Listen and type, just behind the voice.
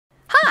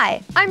Hi,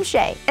 I'm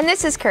Shay, and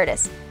this is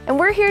Curtis, and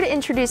we're here to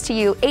introduce to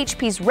you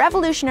HP's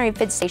revolutionary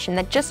FitStation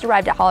that just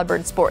arrived at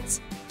Holabird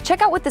Sports.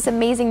 Check out what this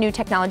amazing new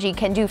technology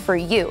can do for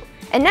you.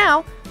 And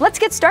now, let's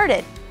get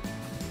started.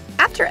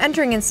 After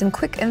entering in some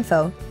quick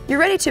info, you're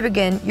ready to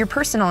begin your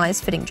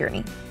personalized fitting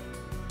journey.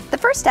 The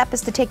first step is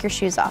to take your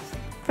shoes off.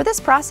 For this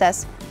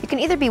process, you can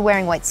either be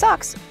wearing white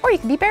socks or you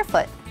can be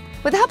barefoot.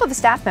 With the help of a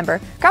staff member,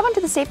 grab onto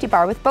the safety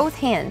bar with both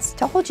hands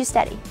to hold you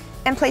steady,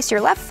 and place your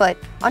left foot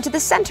onto the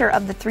center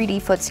of the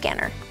 3D foot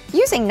scanner.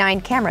 Using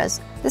 9 cameras,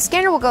 the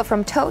scanner will go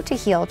from toe to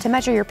heel to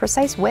measure your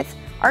precise width,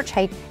 arch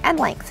height, and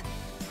length.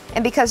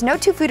 And because no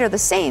 2 feet are the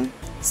same,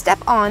 step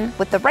on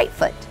with the right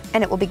foot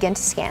and it will begin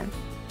to scan.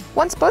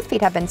 Once both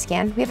feet have been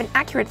scanned, we have an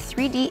accurate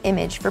 3D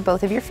image for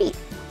both of your feet.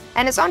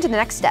 And it's on to the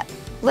next step,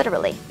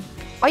 literally.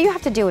 All you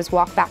have to do is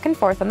walk back and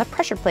forth on the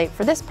pressure plate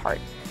for this part.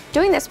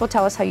 Doing this will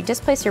tell us how you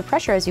displace your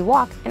pressure as you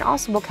walk and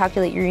also will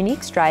calculate your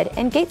unique stride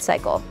and gait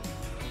cycle.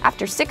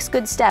 After 6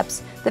 good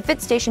steps, the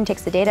FitStation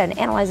takes the data and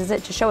analyzes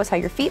it to show us how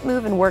your feet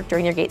move and work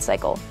during your gait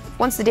cycle.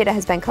 Once the data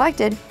has been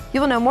collected,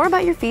 you will know more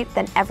about your feet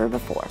than ever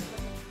before.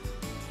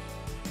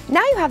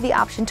 Now you have the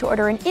option to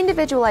order an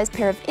individualized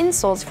pair of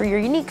insoles for your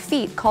unique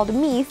feet called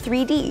Me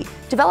 3D,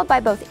 developed by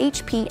both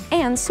HP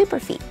and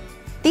Superfeet.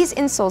 These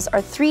insoles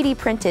are 3D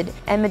printed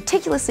and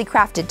meticulously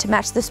crafted to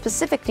match the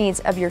specific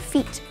needs of your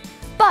feet.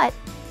 But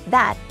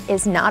that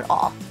is not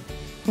all.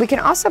 We can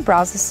also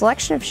browse the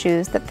selection of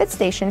shoes that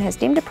FitStation has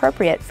deemed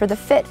appropriate for the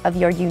fit of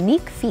your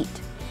unique feet.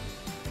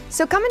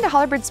 So come into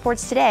Holabird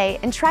Sports today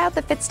and try out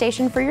the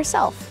FitStation for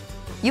yourself.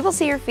 You will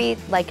see your feet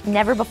like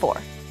never before.